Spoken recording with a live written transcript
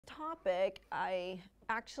topic, I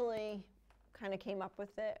actually kind of came up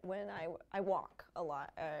with it when I walk a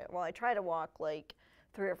lot. Well, I try to walk like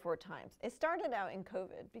 3 or 4 times. It started out in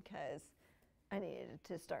COVID because I needed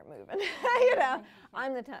to start moving. You know,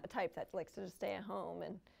 I'm the type that likes to just stay at home,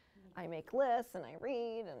 and I make lists and I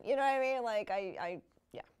read, and you know what I mean? Like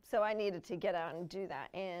yeah. So I needed to get out and do that.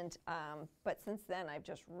 And but since then, I've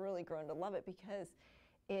just really grown to love it because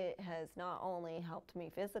it has not only helped me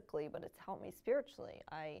physically, but it's helped me spiritually.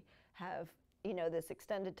 I have, you know, this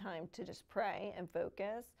extended time to just pray and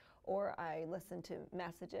focus, or I listen to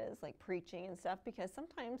messages like preaching and stuff, because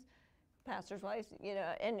sometimes pastors' wives, you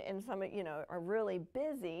know, and some, you know, are really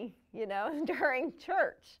busy, you know, during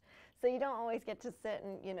church. So you don't always get to sit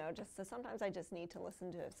and, you know, just, so sometimes I just need to listen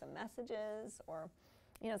to some messages or,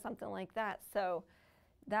 you know, something like that. So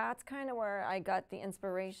that's kind of where I got the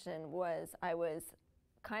inspiration. Was I was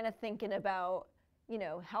kind of thinking about, you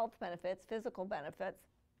know, health benefits, physical benefits,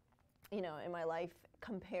 you know, in my life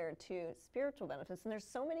compared to spiritual benefits. And there's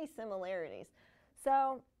so many similarities.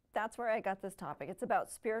 So that's where I got this topic. It's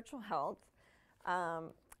about spiritual health.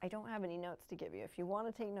 I don't have any notes to give you. If you want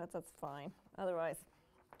to take notes, that's fine. Otherwise,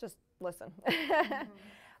 just listen.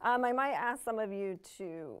 I might ask some of you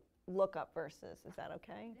to look up verses. Is that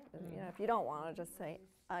okay? Yeah. You know, if you don't want to, just say,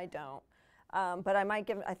 I don't. But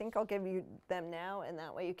I think I'll give you them now, and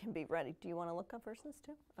that way you can be ready. Do you want to look up verses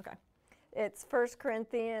too? Okay. It's 1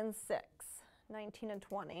 Corinthians 6, 19 and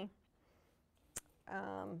 20.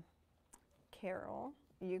 Carol,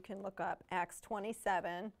 you can look up Acts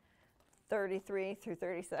 27, 33 through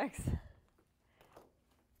 36.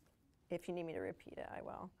 If you need me to repeat it, I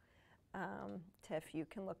will. Tiff, you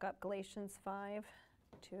can look up Galatians 5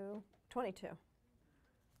 to 22.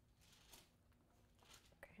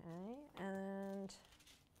 Okay, and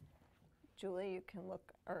Julie, you can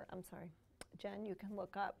look, or I'm sorry, Jen, you can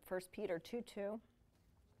look up 1 Peter 2:2.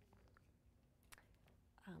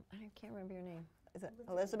 I can't remember your name. Is it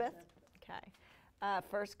Elizabeth? Okay.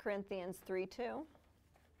 1 Corinthians 3:2.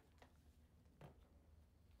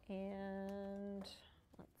 And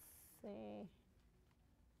let's see.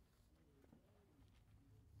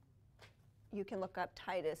 You can look up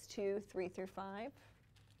Titus 2, 3 through 5.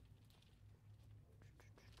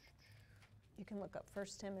 You can look up 1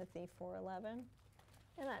 Timothy 4:11.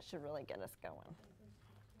 And that should really get us going.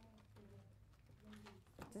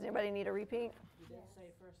 Does anybody need a repeat? You did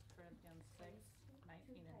say 1 Corinthians 6,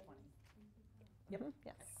 19 and 20. Yep.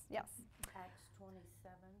 Yes. Yes. Acts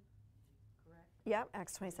 27, correct? Yep,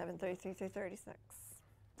 Acts 27, 33 through 36.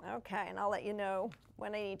 Okay, and I'll let you know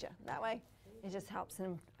when I need you. That way, it just helps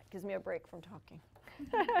and gives me a break from talking.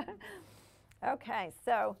 Okay,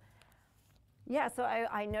 so yeah, so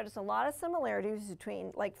I noticed a lot of similarities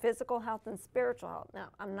between like physical health and spiritual health. Now,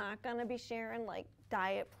 I'm not going to be sharing like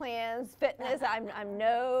diet plans, fitness. I'm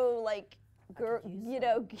no like, you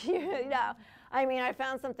know, I mean, I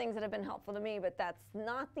found some things that have been helpful to me, but that's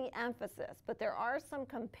not the emphasis. But there are some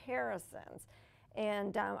comparisons,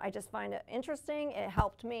 and I just find it interesting. It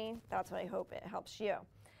helped me. That's what I hope it helps you.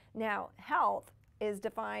 Now, health is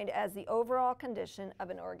defined as the overall condition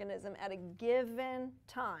of an organism at a given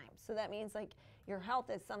time. So that means like your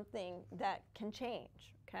health is something that can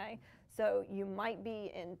change, okay? So you might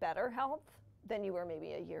be in better health than you were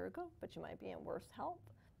maybe a year ago, but you might be in worse health.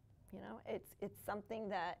 You know, it's something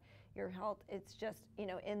that your health, it's just, you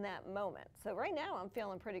know, in that moment. So right now I'm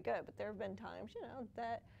feeling pretty good, but there have been times, you know,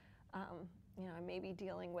 that, you know, I may be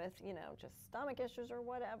dealing with, you know, just stomach issues or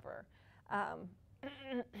whatever.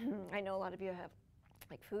 I know a lot of you have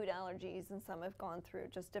like food allergies, and some have gone through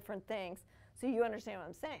just different things. So you understand what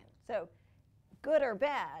I'm saying. So good or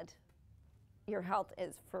bad, your health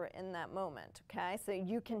is for in that moment, okay? So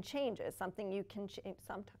you can change it, something you can change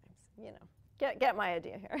sometimes, you know. Get my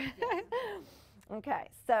idea here. Yes. Okay,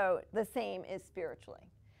 so the same is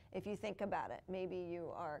spiritually. If you think about it, maybe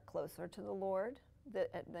you are closer to the Lord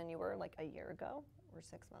than you were like a year ago or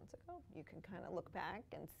 6 months ago. You can kind of look back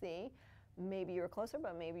and see. Maybe you were closer,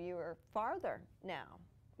 but maybe you were farther now,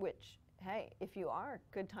 which, hey, if you are,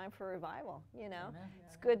 good time for revival, you know? Amen.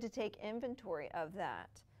 It's good to take inventory of that.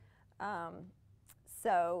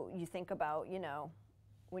 So you think about, you know,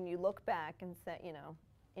 when you look back and say, you know,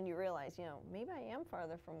 and you realize, you know, maybe I am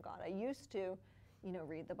farther from God. I used to, you know,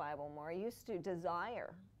 read the Bible more. I used to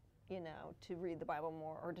desire, you know, to read the Bible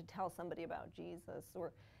more or to tell somebody about Jesus,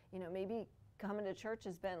 or, you know, maybe coming to church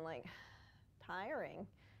has been like tiring.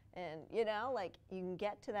 And, you know, like you can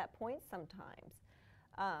get to that point sometimes.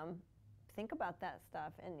 Think about that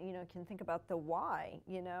stuff, and, you know, can think about the why,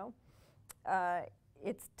 you know.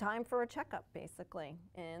 It's time for a checkup, basically.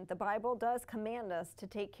 And the Bible does command us to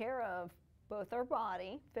take care of both our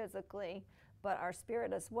body physically, but our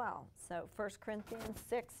spirit as well. So 1 Corinthians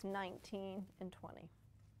 6:19 and 20.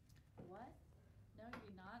 What? Know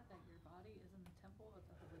ye not that your body is in the temple of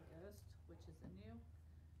the Holy Ghost, which is in you,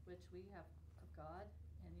 which we have of God,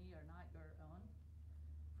 and ye are not your own?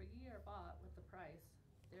 For ye are bought with a price.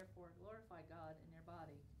 Therefore glorify God in your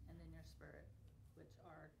body and in your spirit, which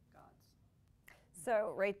are God's.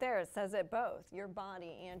 So right there it says it both, your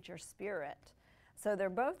body and your spirit. So they're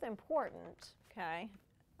both important, okay?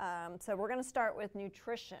 So we're going to start with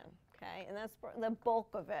nutrition, okay? And that's the bulk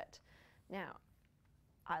of it. Now,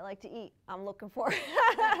 I like to eat. I'm looking forward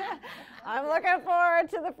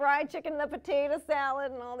to the fried chicken, the potato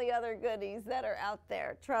salad, and all the other goodies that are out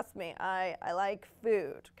there. Trust me, I like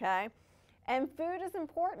food, okay? And food is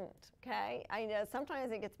important, okay? I know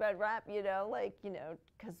sometimes it gets bad rap,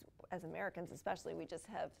 because as Americans especially, we just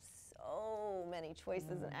have so many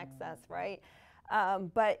choices in excess, right?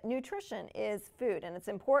 But nutrition is food, and it's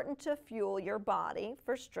important to fuel your body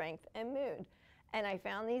for strength and mood. And I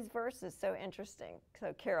found these verses so interesting.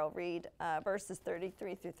 So Carol, read verses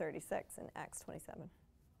 33 through 36 in Acts 27.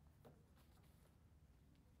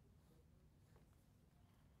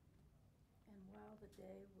 And while the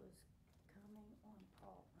day was coming on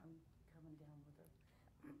Paul, I'm coming down with a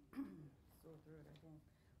sore throat, I think.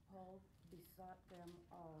 Paul besought them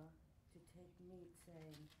all to take meat,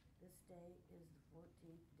 saying, This day is the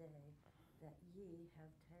 14th day that ye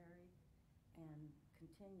have tarried and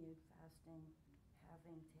continued fasting,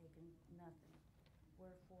 having taken nothing.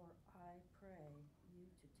 Wherefore I pray you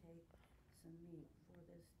to take some meat, for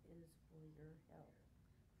this is for your health.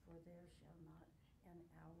 For there shall not an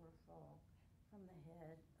hour fall from the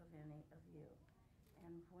head of any of you.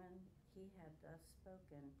 And when he had thus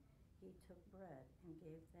spoken, he took bread and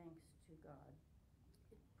gave thanks to God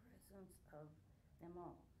in presence of them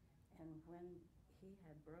all. And when he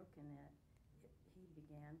had broken it, he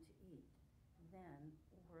began to eat. Then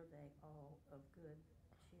were they all of good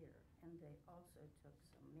cheer, and they also took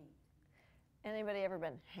some meat. Anybody ever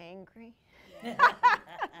been hangry? Yeah.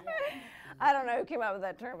 I don't know who came up with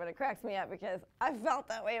that term, but it cracks me up because I felt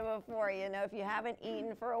that way before. If you haven't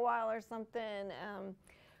eaten for a while or something,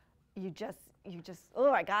 you just,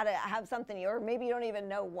 I gotta have something, or maybe you don't even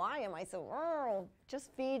know why am I so,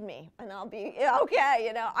 just feed me and I'll be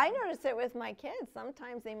okay. I notice it with my kids.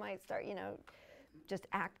 Sometimes they might start, just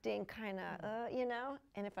acting kind of,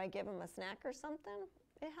 and if I give them a snack or something,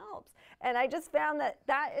 it helps. And I just found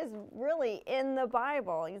that is really in the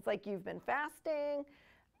Bible. It's like you've been fasting,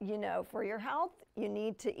 for your health, you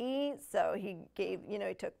need to eat. So he gave, he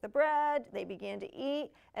took the bread, they began to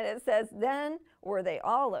eat, and it says, then were they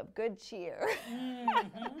all of good cheer.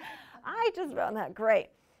 Mm-hmm. I just found that great.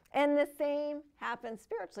 And the same happens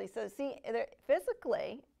spiritually. So see,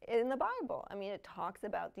 physically in the Bible, it talks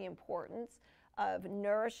about the importance of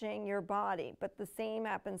nourishing your body, but the same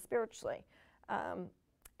happens spiritually.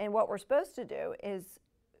 And what we're supposed to do is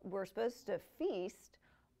we're supposed to feast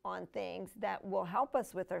on things that will help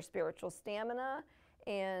us with our spiritual stamina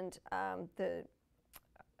and the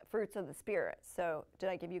fruits of the Spirit. So did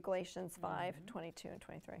I give you Galatians 5, 22 and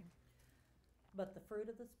 23? But the fruit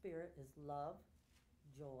of the Spirit is love,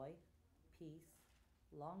 joy, peace,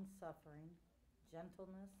 long-suffering,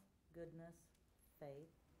 gentleness, goodness, faith,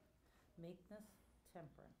 meekness,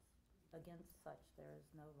 temperance. Against such there is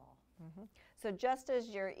no law. Mm-hmm. So just as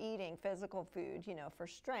you're eating physical food, for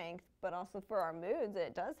strength, but also for our moods,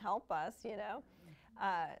 it does help us,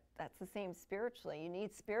 that's the same spiritually. You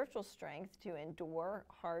need spiritual strength to endure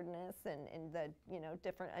hardness and the,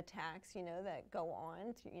 different attacks, that go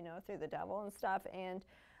on, through the devil and stuff. And,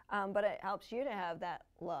 but it helps you to have that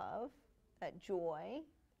love, that joy.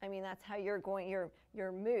 That's how you're going,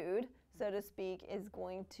 your mood, so to speak, is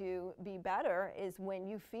going to be better, is when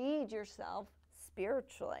you feed yourself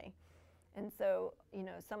spiritually. And so,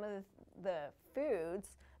 some of the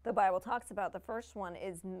foods the Bible talks about, the first one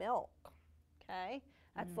is milk, okay?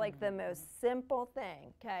 That's like the most simple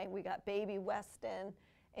thing, okay? We got baby Weston,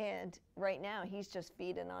 and right now he's just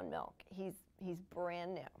feeding on milk. He's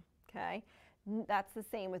brand new, okay? That's the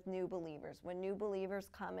same with new believers. When new believers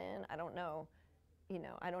come in, I don't know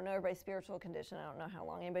everybody's spiritual condition. I don't know how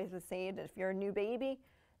long anybody's been saved. If you're a new baby,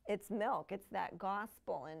 it's milk. It's that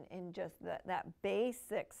gospel and just that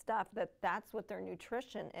basic stuff. That's what their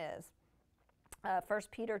nutrition is. 1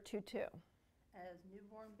 Peter 2:2. As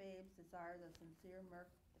newborn babes desire the sincere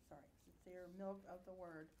milk of the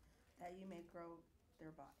word, that you may grow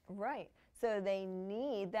thereby. Right. So they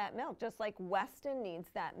need that milk, just like Weston needs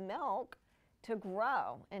that milk to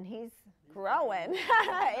grow, and he's growing.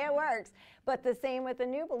 It works. But the same with a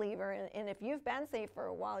new believer, and if you've been saved for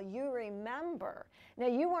a while, you remember. Now,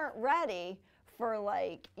 you weren't ready for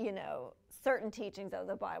certain teachings of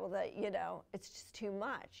the Bible that, you know, it's just too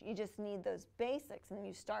much. You just need those basics, and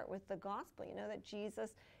you start with the gospel, you know, that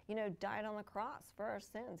Jesus, you know, died on the cross for our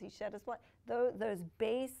sins. He shed his blood. Those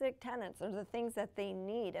basic tenets are the things that they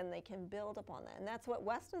need, and they can build upon that. And that's what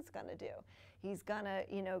Weston's going to do. He's going to,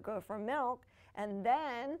 you know, go from milk, and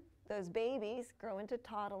then those babies grow into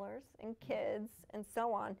toddlers and kids and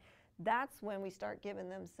so on. That's when we start giving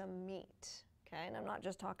them some meat. Okay, and I'm not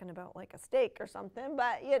just talking about like a steak or something,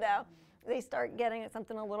 but, you know, they start getting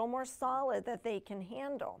something a little more solid that they can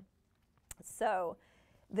handle. So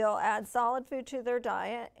they'll add solid food to their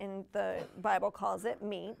diet, and the Bible calls it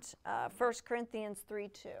meat. 1 Corinthians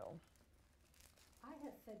 3:2. I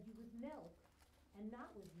have fed you with milk, and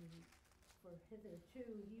not with meat, for hitherto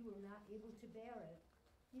you were not able to bear it,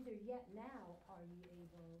 neither yet now are you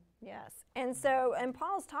able. Yes, and so, and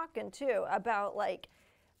Paul's talking too about like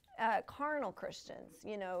carnal Christians,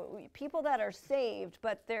 you know, people that are saved,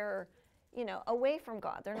 but they're, you know, away from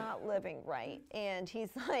God. They're not living right. And he's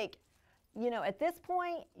like, you know, at this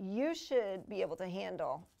point, you should be able to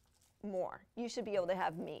handle more. You should be able to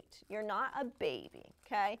have meat. You're not a baby,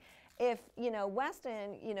 okay? If, you know,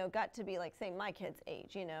 Weston, you know, got to be like, say, my kid's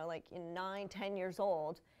age, you know, like 9, 10 years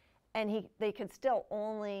old, and they could still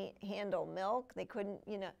only handle milk, they couldn't,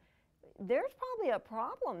 you know, there's probably a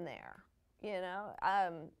problem there, you know?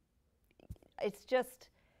 It's just,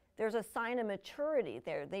 there's a sign of maturity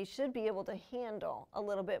there. They should be able to handle a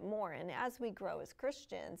little bit more. And as we grow as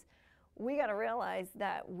Christians, we got to realize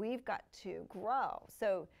that we've got to grow.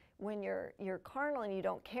 So when you're carnal and you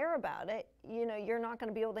don't care about it, you know, you're not going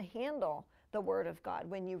to be able to handle the Word of God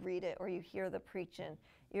when you read it or you hear the preaching.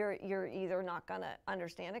 You're either not going to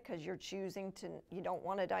understand it because you're choosing to, you don't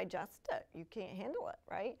want to digest it. You can't handle it,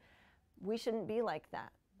 right? We shouldn't be like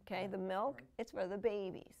that, okay? The milk, it's for the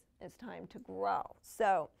babies. It's time to grow.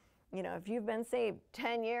 So, you know, if you've been saved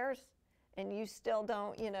 10 years and you still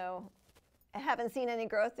don't, you know, haven't seen any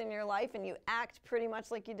growth in your life, and you act pretty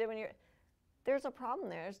much like you did when there's a problem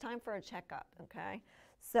there. It's time for a checkup, okay?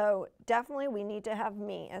 So definitely we need to have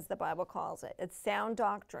meat, as the Bible calls it. It's sound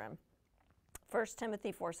doctrine. 1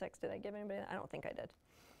 Timothy 4:6. Did I give anybody that? I don't think I did.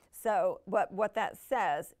 So what that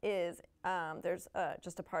says is, there's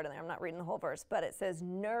just a part of there. I'm not reading the whole verse, but it says,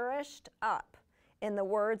 nourished up in the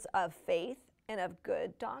words of faith and of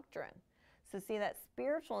good doctrine. So see, that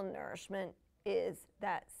spiritual nourishment is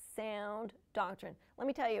that sound doctrine. Let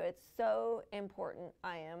me tell you, it's so important.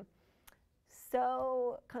 I am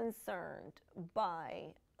so concerned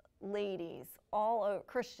by ladies, all over,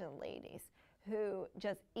 Christian ladies, who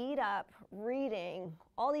just eat up reading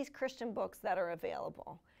all these Christian books that are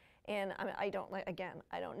available. And I don't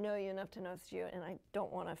know you enough to know it's you, and I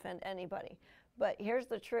don't want to offend anybody. But here's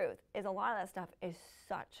the truth, is a lot of that stuff is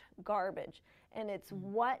such garbage. And it's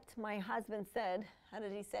what my husband said. How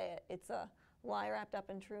did he say it? It's a lie wrapped up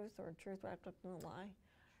in truth, or truth wrapped up in a lie.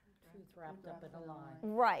 Truth wrapped up in a lie.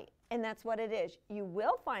 Right, and that's what it is. You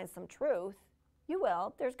will find some truth. You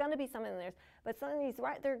will. There's going to be some in there. But some of these,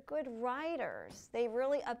 they're good writers. They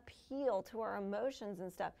really appeal to our emotions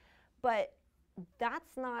and stuff. But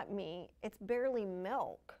that's not me. It's barely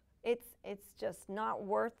milk. It's just not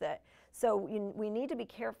worth it. So we need to be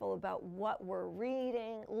careful about what we're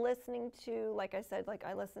reading, listening to. Like I said, like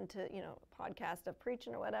I listen to, you know, podcast of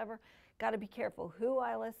preaching or whatever. Got to be careful who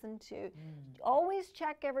I listen to. Always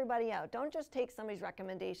check everybody out. Don't just take somebody's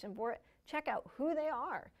recommendation for it. Check out who they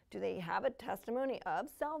are. Do they have a testimony of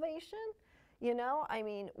salvation? You know, I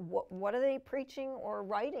mean, what are they preaching or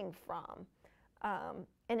writing from?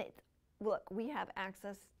 Look, we have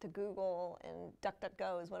access to Google, and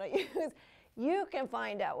DuckDuckGo is what I use. You can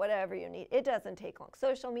find out whatever you need. It doesn't take long.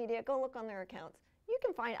 Social media, go look on their accounts. You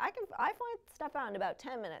can find, I find stuff out in about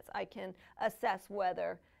 10 minutes. I can assess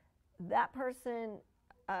whether that person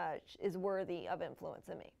is worthy of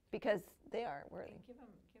influencing me, because they are worthy. Give them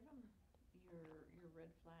your red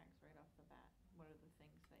flags right off the bat. What are the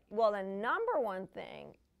things that you... Well, the number one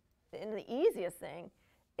thing, and the easiest thing,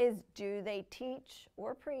 is do they teach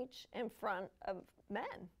or preach in front of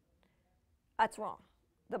men? That's wrong.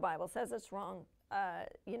 The Bible says it's wrong,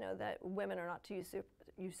 you know, that women are not to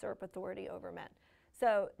usurp authority over men.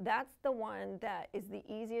 So that's the one that is the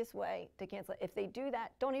easiest way to cancel it. If they do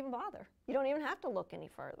that, don't even bother. You don't even have to look any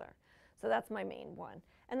further. So that's my main one.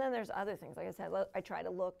 And then there's other things. Like I said, I try to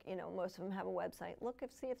look, you know, most of them have a website.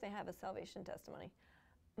 See if they have a salvation testimony.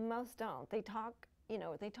 Most don't. They talk, you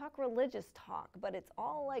know, they talk religious talk, but it's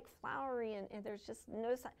all like flowery, and there's just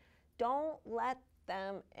no sign. Don't let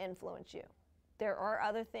them influence you. There are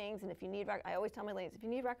other things, and if you need, I always tell my ladies, if you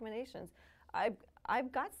need recommendations,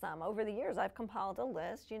 I've got some over the years. I've compiled a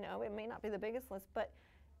list. You know, it may not be the biggest list, but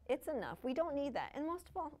it's enough. We don't need that. And most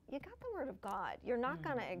of all, you got the Word of God. You're not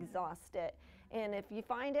going to exhaust it. And if you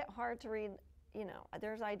find it hard to read, you know,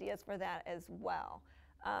 there's ideas for that as well.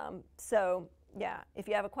 So, yeah, if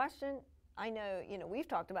you have a question, I know, you know, we've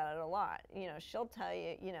talked about it a lot. You know, she'll tell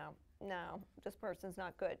you, you know, no, this person's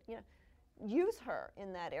not good. You know, use her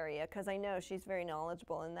in that area, because I know she's very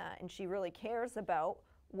knowledgeable in that, and she really cares about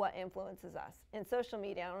what influences us. In social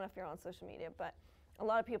media, I don't know if you're on social media, but a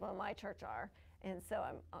lot of people in my church are. And so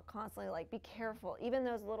I'm constantly like, be careful. Even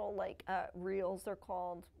those little like reels are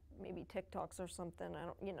called, maybe TikToks or something. I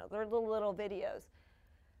don't, you know, they're little videos.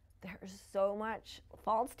 There's so much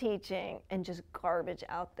false teaching and just garbage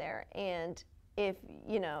out there. And if,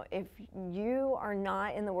 you know, if you are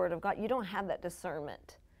not in the Word of God, you don't have that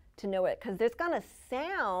discernment to know it, because it's going to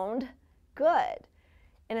sound good.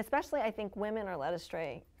 And especially, I think women are led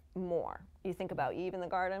astray more. You think about Eve in the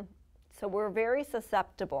garden. So we're very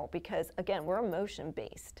susceptible because, again, we're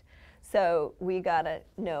emotion-based. So we got to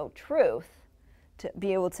know truth to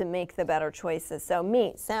be able to make the better choices. So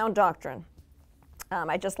meat, sound doctrine.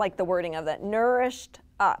 I just like the wording of that. Nourished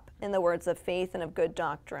up in the words of faith and of good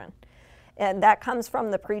doctrine. And that comes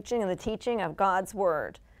from the preaching and the teaching of God's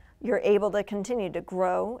word. You're able to continue to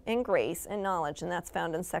grow in grace and knowledge, and that's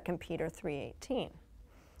found in 2 Peter 3:18.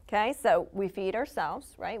 Okay, so we feed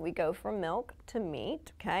ourselves, right? We go from milk to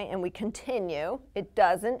meat, okay, and we continue. It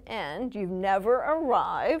doesn't end. You've never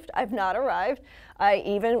arrived. I've not arrived.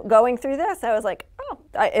 Even going through this, I was like, oh,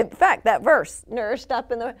 in fact, that verse, nourished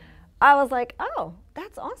up in the, I was like, oh,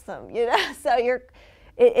 that's awesome, you know? So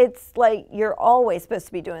it's like you're always supposed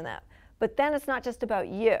to be doing that. But then it's not just about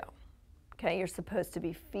you, okay? You're supposed to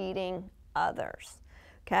be feeding others.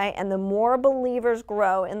 Okay, and the more believers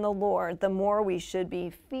grow in the Lord, the more we should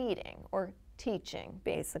be feeding or teaching,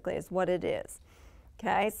 basically, is what it is.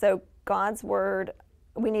 Okay, so God's word,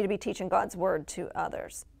 we need to be teaching God's word to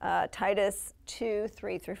others. Titus 2:3-5. Oh,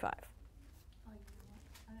 you know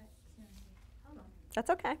what? Hold on.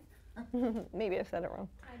 That's okay. Maybe I said it wrong.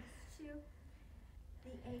 Titus 2,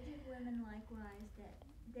 the aged women likewise, that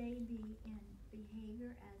they be in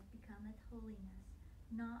behavior as becometh holiness,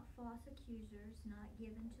 not false accusers, not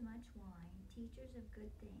given to much wine, teachers of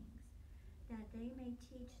good things, that they may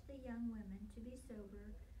teach the young women to be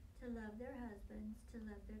sober, to love their husbands, to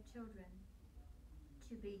love their children,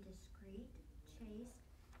 to be discreet, chaste,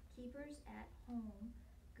 keepers at home,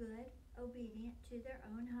 good, obedient to their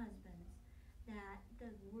own husbands, that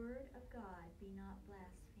the word of God be not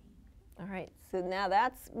blasphemed. All right, so now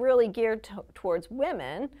that's really geared towards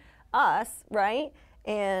women, us, right?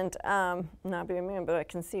 And not being mean, but I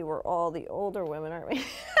can see we're all the older women, aren't we?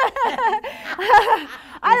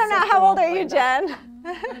 I don't know. How old are you, Jen?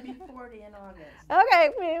 I'm going to be 40 in August. Okay,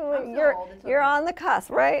 I'm so old, it's you're okay. on the cusp,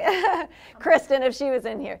 right? Kristen, if she was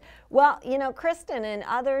in here. Well, you know, Kristen and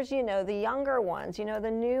others, you know, the younger ones, you know, the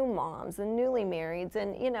new moms, the newly marrieds,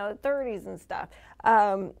 and, you know, 30s and stuff.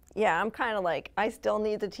 Yeah, I'm kind of like, I still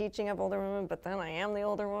need the teaching of older women, but then I am the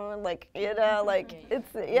older woman. Like, you know, like, it's,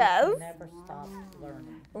 yes. You never stop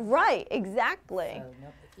learning. Right, exactly.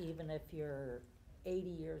 So even if you're 80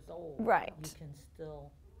 years old, Right. you can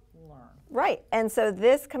still learn. Right, and so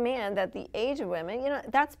this command that the age of women, you know,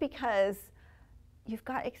 that's because you've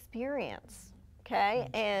got experience, okay?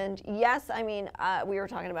 And yes, I mean, we were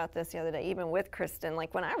talking about this the other day, even with Kristen.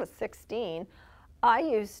 Like when I was 16, I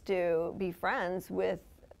used to be friends with,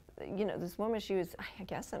 you know, this woman. She was, I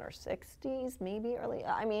guess, in her 60s, maybe early.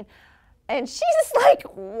 I mean, and she's like,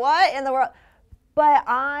 what in the world? But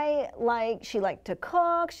she liked to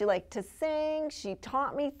cook, she liked to sing, she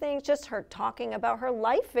taught me things, just her talking about her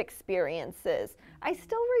life experiences. I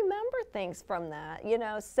still remember things from that, you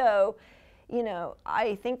know, so, you know,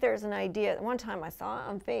 I think there's an idea. One time I saw it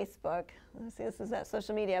on Facebook, let's see, this is that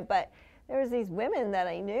social media, but there was these women that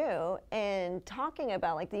I knew and talking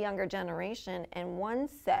about like the younger generation, and one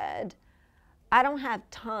said, I don't have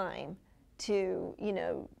time to, you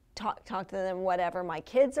know, talk to them, whatever, my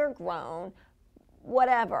kids are grown,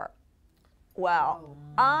 whatever. Well,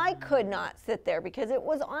 I could not sit there because it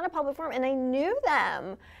was on a public forum and I knew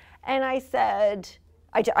them. And I said,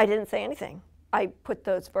 I didn't say anything. I put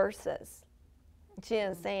those verses. She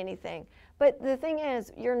didn't say anything. But the thing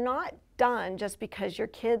is, you're not done just because your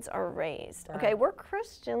kids are raised. Right. Okay, we're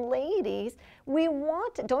Christian ladies. We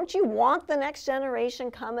want, don't you want the next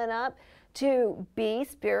generation coming up to be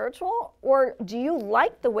spiritual? Or do you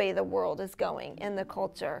like the way the world is going in the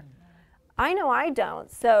culture? I know I don't.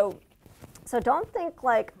 So don't think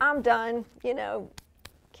like I'm done, you know,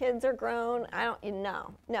 kids are grown. I don't,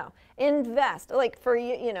 no. Invest. Like for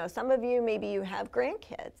you, you know, some of you, maybe you have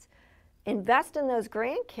grandkids. invest in those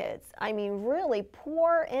grandkids. I mean, really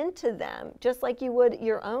pour into them just like you would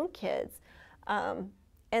your own kids.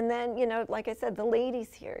 And then, you know, like I said, the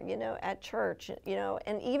ladies here, you know, at church, you know,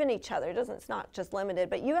 and even each other, it's not just limited,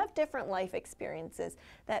 but you have different life experiences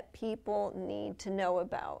that people need to know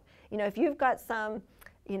about. You know, if you've got some,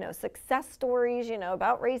 you know, success stories, you know,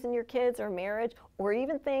 about raising your kids or marriage, or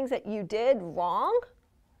even things that you did wrong,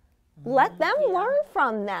 let them learn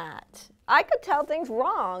from that. I could tell things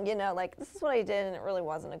wrong, you know, like this is what I did and it really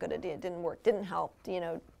wasn't a good idea, it didn't work, didn't help, you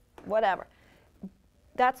know, whatever.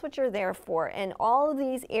 That's what you're there for. And all of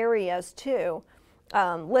these areas too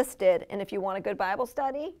listed, and if you want a good Bible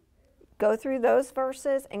study, go through those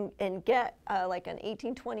verses and get like an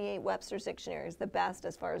 1828 Webster's Dictionary is the best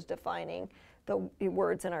as far as defining the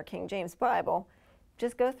words in our King James Bible.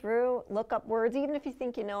 Just go through, look up words, even if you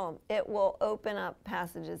think you know them. It will open up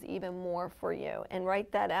passages even more for you. And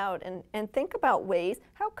write that out and think about ways,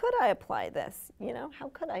 how could I apply this? You know, how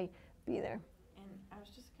could I be there? And I was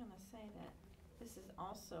just going to say that this is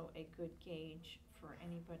also a good gauge for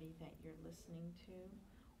anybody that you're listening to.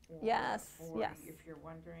 Or, Yes, or yes. if you're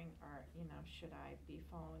wondering, you know, should I be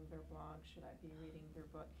following their blog? Should I be reading their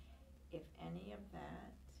book? If any of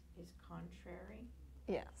that is contrary,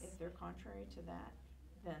 Yes. if they're contrary to that,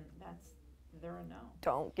 then they're a no.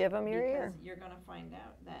 Don't give them your ear. Because you're going to find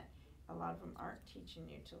out that a lot of them aren't teaching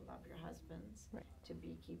you to love your husbands, Right. to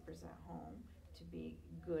be keepers at home, to be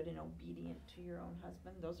good and obedient to your own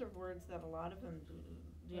husband. Those are words that a lot of them,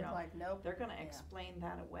 you It's know, like, nope. they're going to Yeah. explain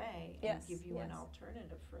that away Yes, and give you an yes.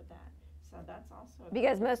 alternative for that. So that's also a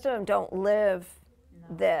Because most of them don't live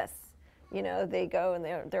no. this. You know, they go and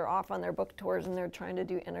they're off on their book tours and they're trying to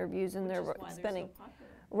do interviews and Which they're is why spending. they're so popular.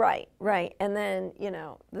 Right, right. And then, you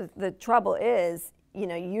know, the trouble is, you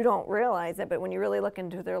know, you don't realize it, but when you really look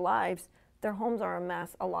into their lives, their homes are a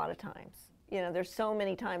mess a lot of times. You know, there's so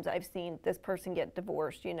many times I've seen this person get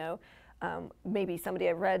divorced, you know, maybe somebody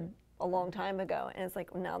I read a long time ago, and it's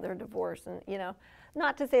like, now they're divorced. And, you know,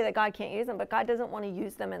 not to say that God can't use them, but God doesn't want to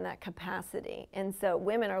use them in that capacity. And so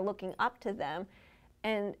women are looking up to them.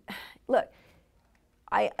 And look,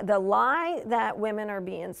 the lie that women are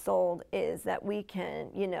being sold is that we can,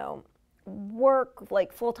 you know, work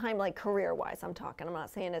like full-time, like career-wise, I'm not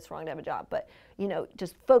saying it's wrong to have a job, but, you know,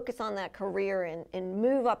 just focus on that career and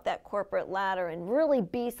move up that corporate ladder and really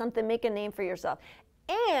be something, make a name for yourself.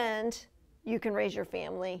 And you can raise your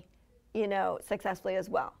family, you know, successfully as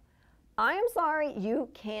well. I am sorry, you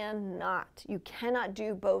cannot. You cannot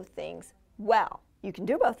do both things well. You can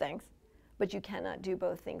do both things, but you cannot do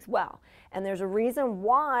both things well. And there's a reason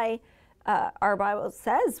why our Bible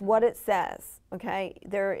says what it says, okay?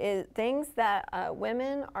 There is things that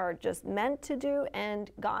women are just meant to do,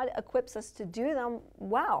 and God equips us to do them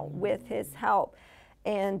well with His help.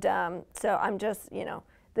 And so I'm just, you know,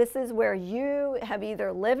 this is where you have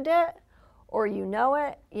either lived it or you know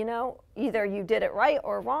it, you know, either you did it right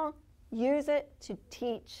or wrong. Use it to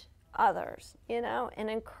teach others, you know, and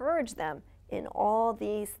encourage them in all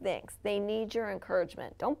these things. They need your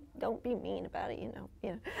encouragement. Don't be mean about it, you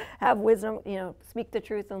know. Have wisdom, you know, speak the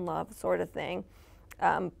truth in love sort of thing.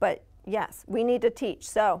 But yes, we need to teach.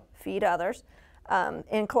 So feed others.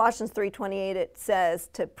 In Colossians 3:28 it says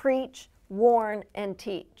to preach, warn, and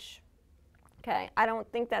teach. Okay, I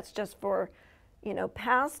don't think that's just for, you know,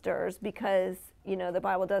 pastors, because, you know, the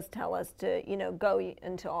Bible does tell us to, you know, go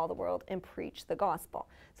into all the world and preach the gospel.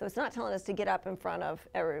 So it's not telling us to get up in front of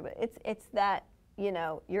everybody. It's that, you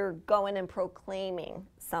know, you're going and proclaiming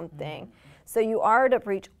something. Mm-hmm. So you are to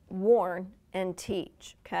preach, warn, and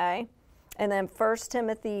teach, okay? And then 1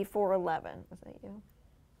 Timothy 4:11. Was that you?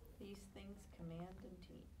 These things command and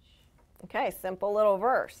teach. Okay, simple little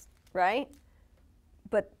verse, right?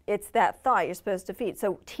 But it's that thought you're supposed to feed.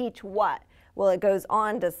 So teach what? Well, it goes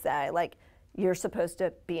on to say, like, you're supposed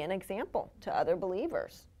to be an example to other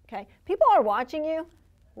believers, okay? People are watching you,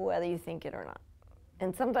 whether you think it or not.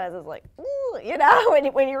 And sometimes it's like, ooh, you know,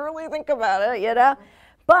 when you really think about it, you know?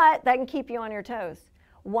 But that can keep you on your toes.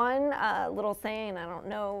 One little saying, I don't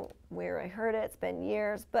know where I heard it, it's been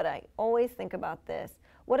years, but I always think about this.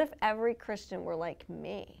 What if every Christian were like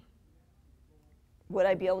me? Would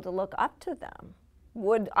I be able to look up to them?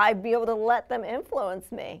 Would I be able to let them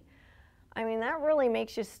influence me? I mean, that really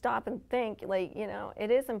makes you stop and think, like, you know, it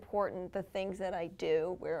is important, the things that I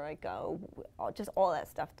do, where I go, just all that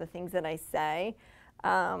stuff, the things that I say.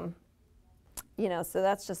 You know, so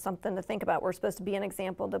that's just something to think about. We're supposed to be an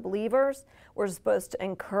example to believers. We're supposed to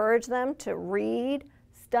encourage them to read,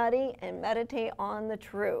 study, and meditate on the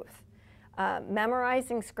truth.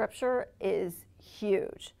 Memorizing scripture is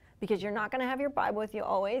huge, because you're not going to have your Bible with you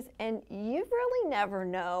always, and you really never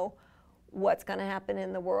know what's going to happen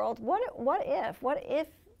in the world. What if,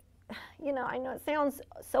 you know, I know it sounds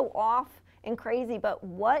so off and crazy, but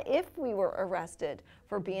what if we were arrested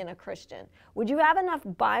for being a Christian? Would you have enough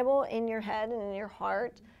Bible in your head and in your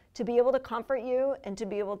heart to be able to comfort you and to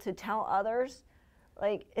be able to tell others?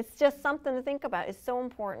 Like, it's just something to think about. It's so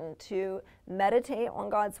important to meditate on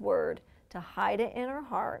God's word, to hide it in our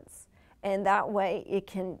hearts, and that way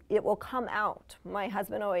it will come out. My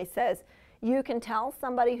husband always says, you can tell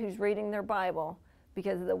somebody who's reading their Bible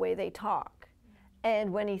because of the way they talk.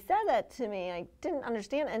 And when he said that to me, I didn't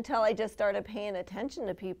understand it until I just started paying attention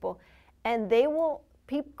to people. And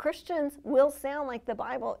Christians will sound like the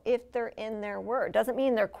Bible if they're in their word. Doesn't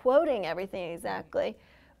mean they're quoting everything exactly,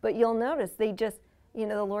 but you'll notice they just, you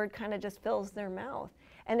know, the Lord kind of just fills their mouth.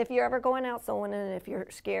 And if you're ever going out someone and if you're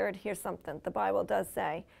scared, here's something. The Bible does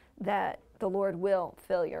say that the Lord will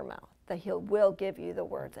fill your mouth, that he will give you the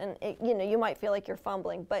words. And, you know, you might feel like you're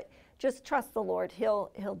fumbling, but just trust the Lord.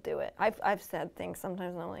 He'll do it. I've said things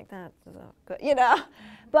sometimes and I'm like, that is good, you know.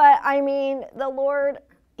 But, I mean, the Lord,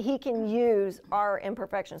 he can use our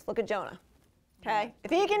imperfections. Look at Jonah, okay?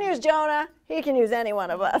 If he can use Jonah, he can use any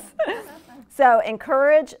one of us. So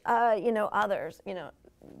encourage, you know, others, you know,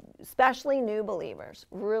 especially new believers.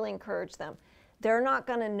 Really encourage them. They're not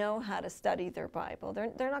going to know how to study their Bible.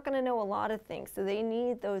 They're not going to know a lot of things. So they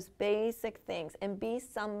need those basic things and be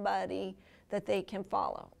somebody that they can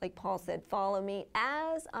follow. Like Paul said, follow me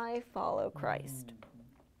as I follow Christ.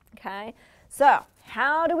 Okay? So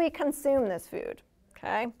how do we consume this food?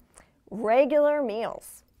 Okay? Regular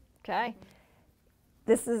meals. Okay?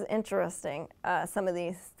 This is interesting. Some of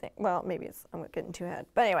these things, well, maybe I'm getting too ahead.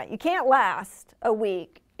 But anyway, you can't last a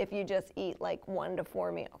week if you just eat like 1 to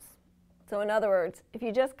 4 meals. So in other words, if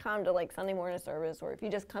you just come to like Sunday morning service, or if you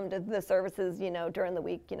just come to the services, you know, during the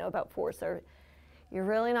week, you know, about 4 services, you're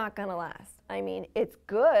really not going to last. I mean, it's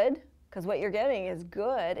good because what you're getting is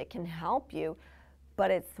good. It can help you, but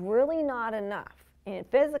it's really not enough. And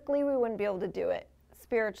physically, we wouldn't be able to do it.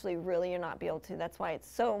 Spiritually, really, you're not be able to. That's why it's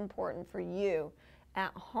so important for you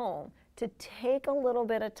at home to take a little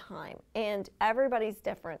bit of time. And everybody's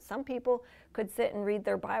different. Some people could sit and read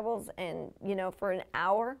their Bibles and, you know, for an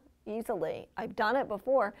hour easily. I've done it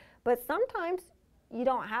before, but sometimes you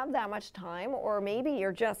don't have that much time, or maybe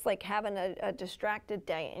you're just like having a distracted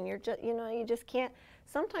day and you're just, you know, you just can't.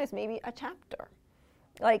 Sometimes maybe a chapter.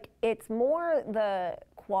 Like, it's more the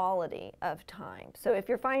quality of time. So if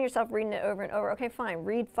you're finding yourself reading it over and over, okay, fine,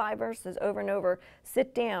 read 5 verses over and over,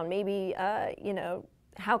 sit down, maybe, you know,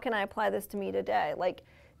 how can I apply this to me today? Like,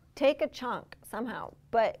 take a chunk somehow.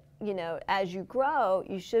 But, you know, as you grow,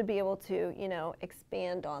 you should be able to, you know,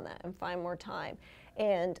 expand on that and find more time.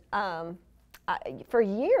 And for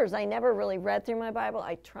years, I never really read through my Bible.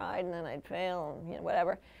 I tried and then I'd fail and, you know,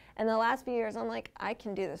 whatever. And the last few years, I'm like, I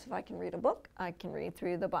can do this. If I can read a book, I can read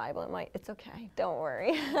through the Bible. I'm like, it's okay, don't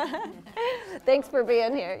worry. Thanks for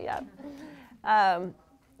being here, yeah.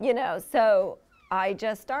 You know, so I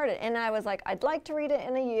just started. And I was like, I'd like to read it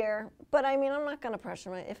in a year, but I mean, I'm not going to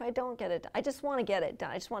pressure myself. If I don't get it done, I just want to get it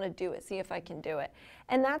done. I just want to do it, see if I can do it.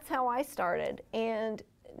 And that's how I started. And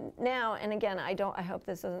now, and again, I hope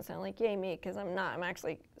this doesn't sound like yay me, because I'm not. I'm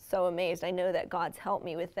actually so amazed. I know that God's helped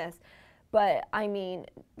me with this. But I mean,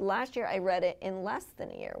 last year I read it in less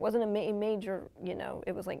than a year. It wasn't a major, you know,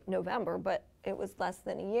 it was like November, but it was less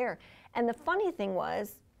than a year. And the funny thing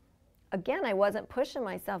was, again, I wasn't pushing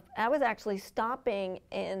myself. I was actually stopping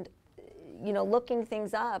and, you know, looking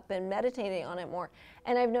things up and meditating on it more.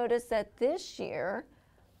 And I've noticed that this year,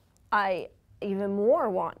 I even more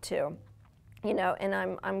want to. You know, and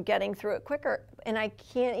I'm getting through it quicker, and I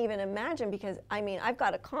can't even imagine, because I mean, I've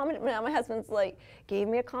got a comment now. My husband's like, gave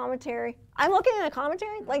me a commentary. I'm looking at a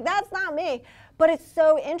commentary, like, that's not me, but it's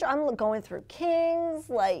so interesting. I'm going through Kings,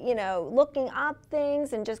 like, you know, looking up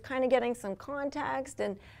things and just kind of getting some context.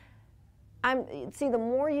 And see, the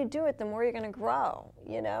more you do it, the more you're going to grow.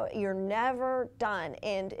 You know, you're never done.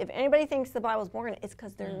 And if anybody thinks the Bible's boring, it's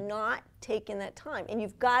because they're not taking that time. And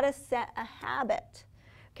you've got to set a habit.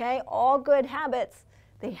 Okay, all good habits,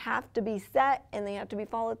 they have to be set and they have to be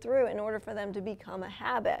followed through in order for them to become a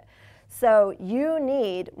habit. So you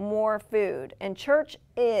need more food, and church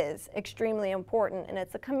is extremely important, and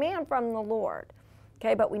it's a command from the Lord.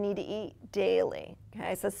 Okay, but we need to eat daily.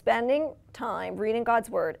 Okay, so spending time reading God's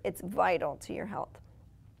word, it's vital to your health.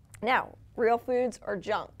 Now, real foods or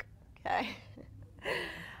junk. Okay.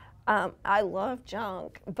 I love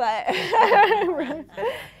junk, but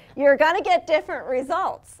you're going to get different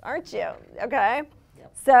results, aren't you? Okay?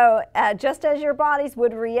 Yep. So just as your bodies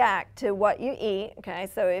would react to what you eat, okay,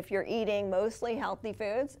 so if you're eating mostly healthy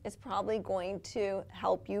foods, it's probably going to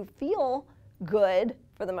help you feel good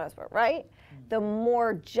for the most part, right? The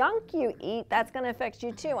more junk you eat, that's going to affect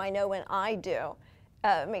you too. I know when I do,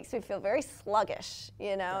 it makes me feel very sluggish,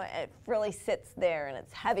 you know, it really sits there and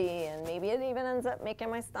it's heavy and maybe it even ends up making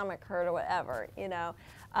my stomach hurt or whatever, you know.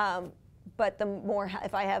 But the more,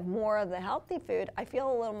 if I have more of the healthy food, I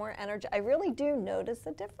feel a little more energy. I really do notice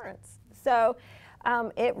a difference. So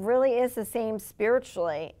it really is the same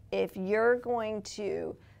spiritually. If you're going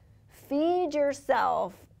to feed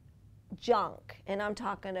yourself junk, and I'm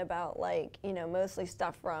talking about, like, you know, mostly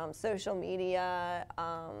stuff from social media,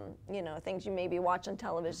 you know, things you maybe watch on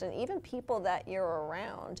television, even people that you're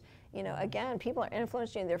around, you know, again, people are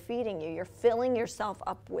influencing you, they're feeding you, you're filling yourself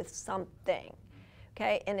up with something,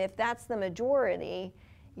 okay? And if that's the majority,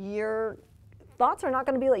 your thoughts are not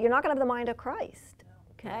going to be like, you're not going to have the mind of Christ,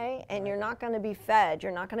 okay? And you're not going to be fed,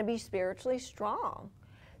 you're not going to be spiritually strong.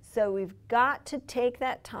 So we've got to take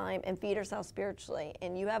that time and feed ourselves spiritually.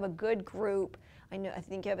 And you have a good group. I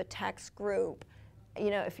think you have a text group. You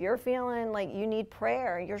know, if you're feeling like you need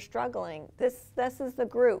prayer, you're struggling, this is the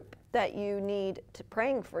group that you need to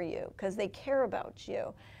praying for you, because they care about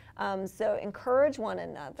you. So encourage one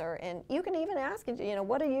another, and you can even ask, you know,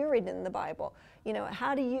 what are you reading in the Bible? You know,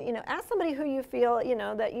 how do you know, ask somebody who you feel, you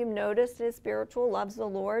know, that you've noticed is spiritual, loves the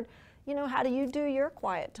Lord. You know, how do you do your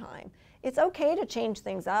quiet time? It's okay to change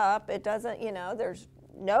things up. It doesn't, you know, there's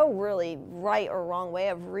no really right or wrong way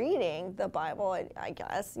of reading the Bible, I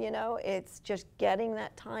guess, you know. It's just getting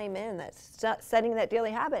that time in, that's setting that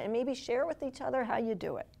daily habit, and maybe share with each other how you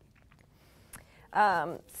do it.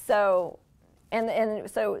 So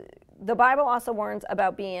the Bible also warns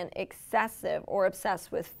about being excessive or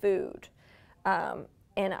obsessed with food.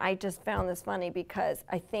 And I just found this funny because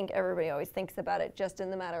I think everybody always thinks about it just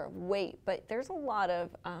in the matter of weight, but there's a lot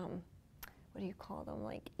of, what do you call them,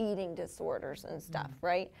 like eating disorders and stuff,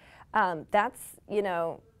 right? That's, you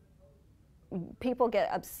know, people get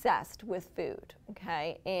obsessed with food,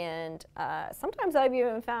 okay? And sometimes I've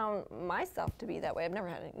even found myself to be that way. I've never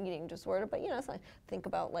had an eating disorder, but, you know, so I think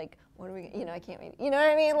about, like, what are we, you know, I can't eat, you know what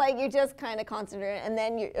I mean? Like, you just kind of concentrate, and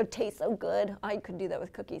then it tastes so good. I could do that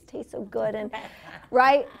with cookies, tastes so good, and,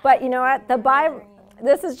 right? But you know what, the Bible,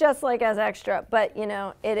 this is just like as extra, but you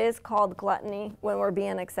know, it is called gluttony when we're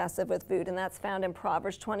being excessive with food, and that's found in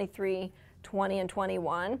Proverbs 23, 20 and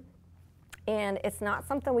 21. And it's not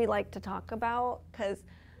something we like to talk about, because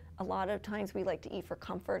a lot of times we like to eat for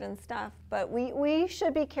comfort and stuff, but we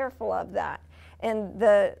should be careful of that. And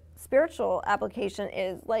the spiritual application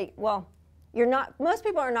is like, well, most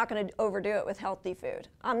people are not going to overdo it with healthy food.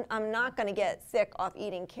 I'm not going to get sick off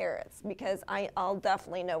eating carrots, because I'll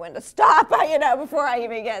definitely know when to stop, you know, before I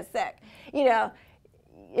even get sick. You know,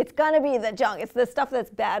 it's going to be the junk. It's the stuff that's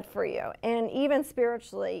bad for you. And even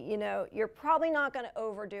spiritually, you know, you're probably not going to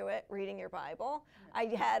overdo it reading your Bible. I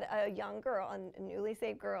had a young girl, a newly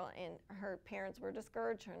saved girl, and her parents were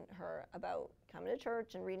discouraging her about coming to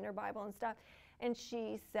church and reading her Bible and stuff. And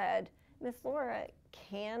she said, Miss Laura,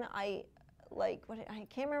 can I, like, I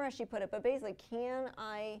can't remember how she put it, but basically, can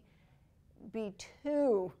I be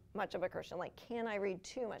too much of a Christian? Like, can I read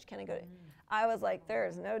too much? Can I go to, I was like,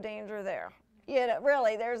 there's no danger there. You know,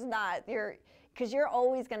 really, there's not. Because you're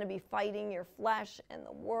always going to be fighting your flesh and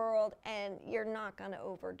the world, and you're not going to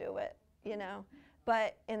overdo it, you know.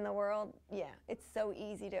 But in the world, yeah, it's so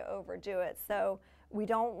easy to overdo it. So we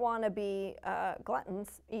don't want to be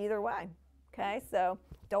gluttons either way, okay? So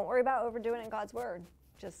don't worry about overdoing it in God's Word.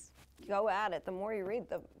 Just go at it. The more you read,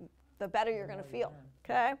 the better you're going to feel,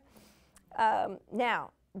 okay?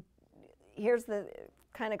 Now, here's the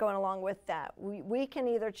kind of going along with that. We can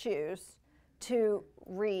either choose to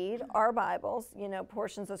read our Bibles, you know,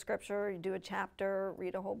 portions of Scripture, you do a chapter,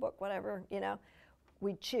 read a whole book, whatever, you know.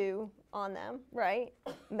 We chew on them, right?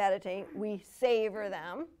 Meditate. We savor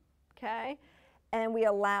them, okay? And we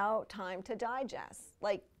allow time to digest.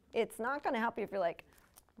 Like, it's not going to help you if you're like,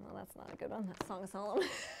 well, that's not a good one, that Song of Solomon.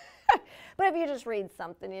 But if you just read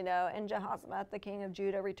something, you know, and Jehoshaphat, the king of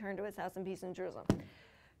Judah, returned to his house in peace in Jerusalem.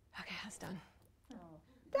 Okay, that's done. Oh.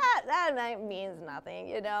 That means nothing,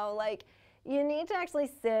 you know, like, you need to actually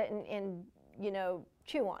sit and you know,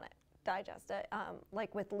 chew on it, digest it.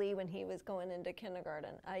 Like with Lee, when he was going into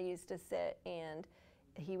kindergarten, I used to sit and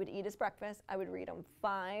he would eat his breakfast. I would read him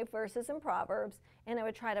 5 verses in Proverbs, and I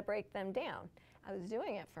would try to break them down. I was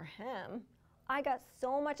doing it for him. I got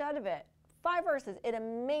so much out of it. 5 verses. It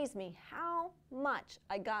amazed me how much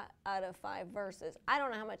I got out of 5 verses. I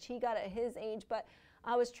don't know how much he got at his age, but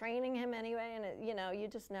I was training him anyway, and you know, you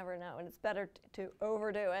just never know, and it's better to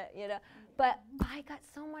overdo it, you know. But I got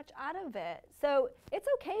so much out of it. So it's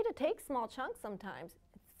okay to take small chunks sometimes.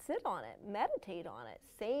 Sit on it, meditate on it,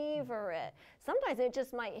 savor it. sometimes it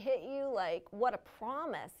just might hit you like, what a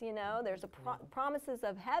promise, you know? There's a promises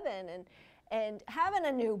of heaven and having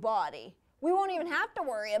a new body. We won't even have to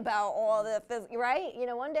worry about all the physical, right? You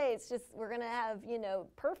know, one day it's just, we're going to have, you know,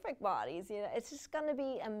 perfect bodies. You know, it's just going to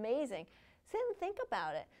be amazing. Sit and think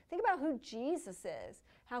about it. Think about who Jesus is,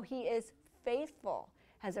 how he is faithful.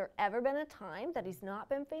 Has there ever been a time that he's not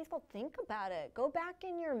been faithful? Think about it. Go back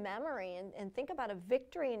in your memory and think about a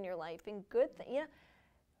victory in your life and good things. You know,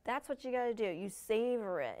 that's what you got to do. You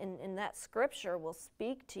savor it, and that scripture will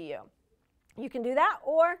speak to you. You can do that,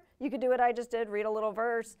 or you could do what I just did, read a little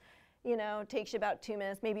verse. You know, it takes you about 2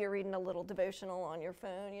 minutes. Maybe you're reading a little devotional on your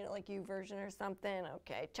phone, you know, like YouVersion or something.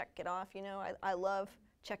 Okay, check it off. You know, I love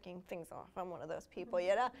checking things off. I'm one of those people,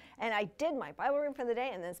 you know. And I did my Bible reading for the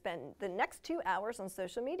day and then spent the next 2 hours on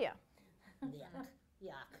social media.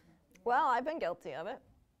 Yuck. Well, I've been guilty of it,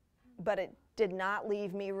 but it did not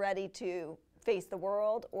leave me ready to face the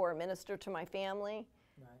world or minister to my family.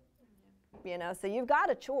 Right. You know, so you've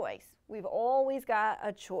got a choice. We've always got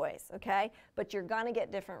a choice, okay? But you're going to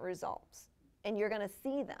get different results, and you're going to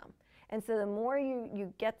see them. And so the more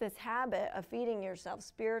you get this habit of feeding yourself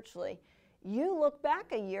spiritually, you look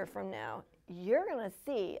back a year from now, you're going to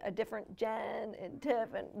see a different Jen and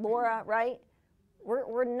Tiff and Laura, right?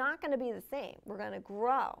 We're not going to be the same. We're going to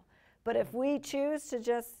grow. But if we choose to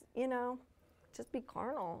just, you know, just be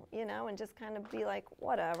carnal, you know, and just kind of be like,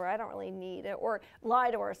 whatever, I don't really need it, or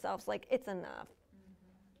lie to ourselves like it's enough.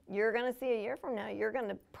 You're going to see a year from now, you're going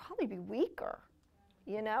to probably be weaker,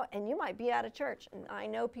 you know, and you might be out of church. And I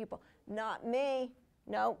know people, not me.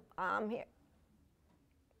 No, I'm here.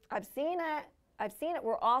 I've seen it. I've seen it.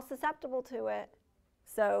 We're all susceptible to it.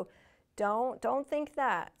 So don't think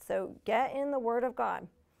that. So get in the Word of God.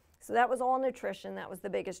 So that was all nutrition. That was the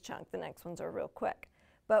biggest chunk. The next ones are real quick.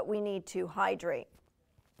 But we need to hydrate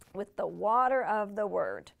with the water of the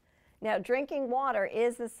Word. Now, drinking water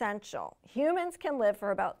is essential. Humans can live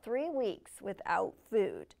for about 3 weeks without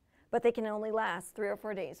food, but they can only last 3 or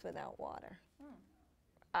 4 days without water.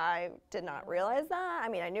 I did not realize that. I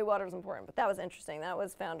mean, I knew water was important, but that was interesting. That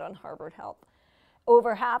was found on Harvard Health.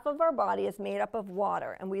 Over half of our body is made up of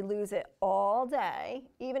water, and we lose it all day.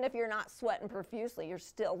 Even if you're not sweating profusely, you're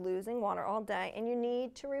still losing water all day, and you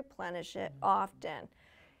need to replenish it often.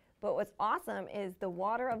 But what's awesome is the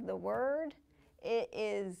water of the Word, it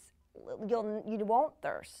is, you won't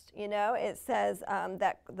thirst. You know, it says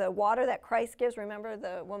that the water that Christ gives, remember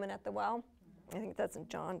the woman at the well? I think that's in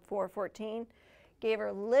John 4:14. Gave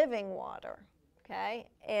her living water, okay?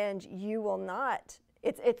 And you will not,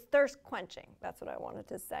 it's thirst quenching. That's what I wanted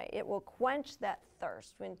to say. It will quench that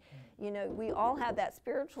thirst. When, you know, we all have that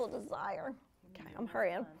spiritual desire. Okay, I'm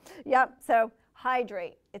hurrying. Yep, so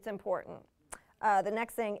hydrate, it's important. The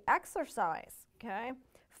next thing, exercise, okay?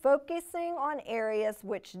 Focusing on areas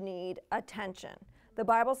which need attention. The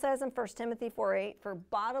Bible says in 1 Timothy 4:8, for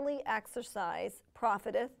bodily exercise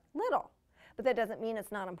profiteth little. But that doesn't mean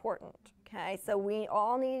it's not important, okay? So we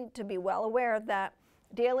all need to be well aware that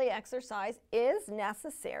daily exercise is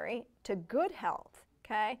necessary to good health,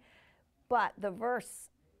 okay? But the verse,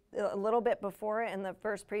 a little bit before it and the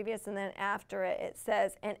verse previous and then after it, it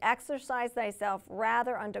says, and exercise thyself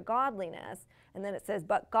rather unto godliness. And then it says,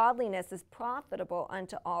 but godliness is profitable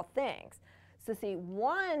unto all things. So see,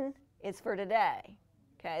 one is for today,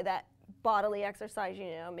 okay? That bodily exercise,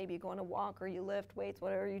 you know, maybe you go on a walk or you lift weights,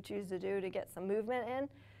 whatever you choose to do to get some movement in.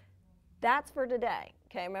 That's for today,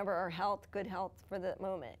 okay? Remember our health, good health for the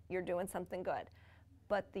moment. You're doing something good.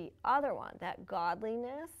 But the other one, that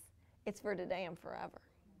godliness, it's for today and forever,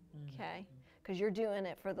 okay? Because you're doing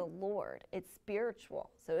it for the Lord. It's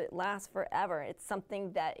spiritual, so it lasts forever. It's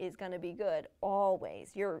something that is going to be good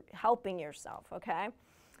always. You're helping yourself, okay?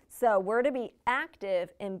 So we're to be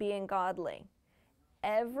active in being godly.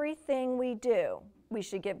 Everything we do, we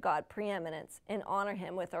should give God preeminence and honor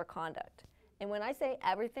him with our conduct. And when I say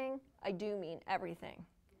everything, I do mean everything.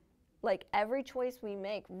 Like every choice we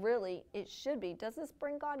make, really, it should be, does this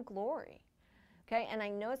bring God glory? Okay, and I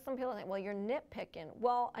know some people think, well, you're nitpicking.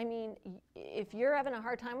 Well, I mean, if you're having a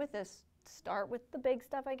hard time with this, start with the big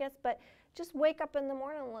stuff, I guess, but just wake up in the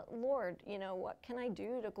morning and let, Lord, you know, what can I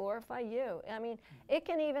do to glorify you? I mean, it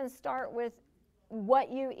can even start with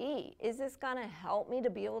what you eat. Is this gonna help me to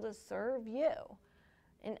be able to serve you?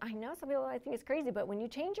 And I know some people, I think it's crazy, but when you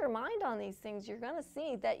change your mind on these things, you're gonna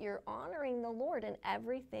see that you're honoring the Lord in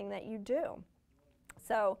everything that you do.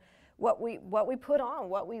 So what we put on,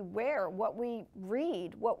 what we wear, what we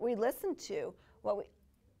read, what we listen to,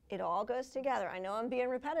 it all goes together. I know I'm being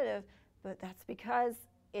repetitive, but that's because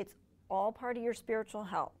it's all part of your spiritual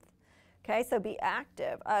health. Okay, so be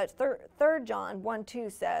active. 3 John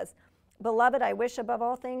 1:2 says, Beloved, I wish above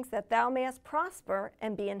all things that thou mayest prosper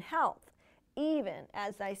and be in health, even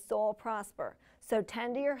as thy soul prosper. So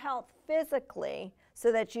tend to your health physically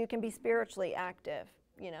so that you can be spiritually active.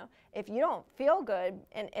 You know, if you don't feel good,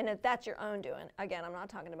 and if that's your own doing, again, I'm not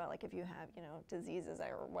talking about like if you have, you know, diseases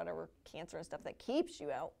or whatever, cancer and stuff that keeps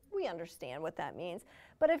you out, we understand what that means.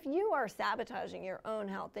 But if you are sabotaging your own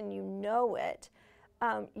health and you know it,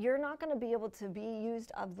 you're not going to be able to be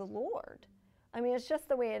used of the Lord. I mean, it's just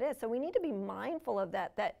the way it is. So we need to be mindful of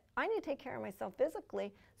that I need to take care of myself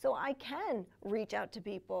physically so I can reach out to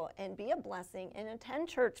people and be a blessing and attend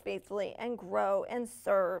church faithfully and grow and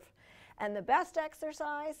serve. And the best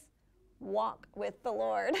exercise, walk with the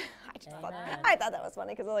Lord. I thought that was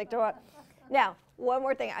funny because I like to walk. Now, one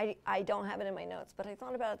more thing. I don't have it in my notes, but I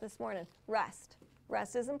thought about it this morning. Rest.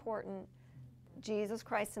 Rest is important. Jesus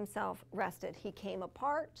Christ himself rested. He came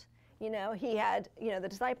apart. You know, he had, you know, the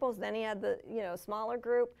disciples, then he had the, you know, smaller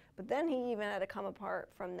group, but then he even had to come apart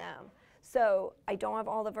from them. So I don't have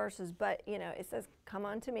all the verses, but, you know, it says, come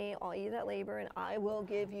unto me, all ye that labor, and I will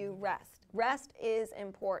give you rest. Rest is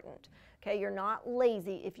important. Okay, you're not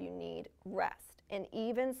lazy if you need rest. And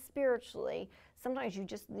even spiritually, sometimes you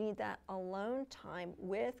just need that alone time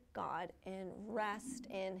with God and rest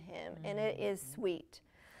in him, and it is sweet.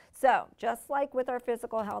 So just like with our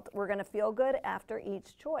physical health, we're going to feel good after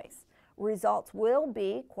each choice. Results will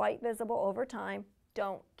be quite visible over time.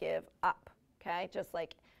 Don't give up, okay? Just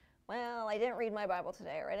like, well, I didn't read my Bible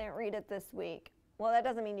today, or I didn't read it this week. Well, that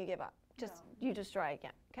doesn't mean you give up. You just try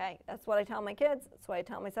again, okay? That's what I tell my kids. That's what I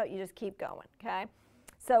tell myself. You just keep going, okay?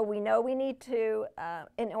 So we know we need to,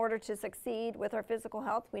 in order to succeed with our physical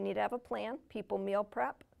health, we need to have a plan. People meal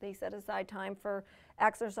prep. They set aside time for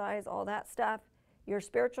exercise, all that stuff. Your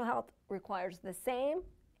spiritual health requires the same,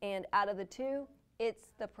 and out of the two,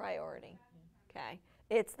 it's the priority, okay?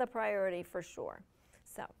 It's the priority for sure.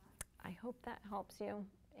 So I hope that helps you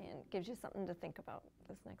and gives you something to think about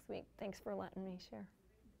this next week. Thanks for letting me share.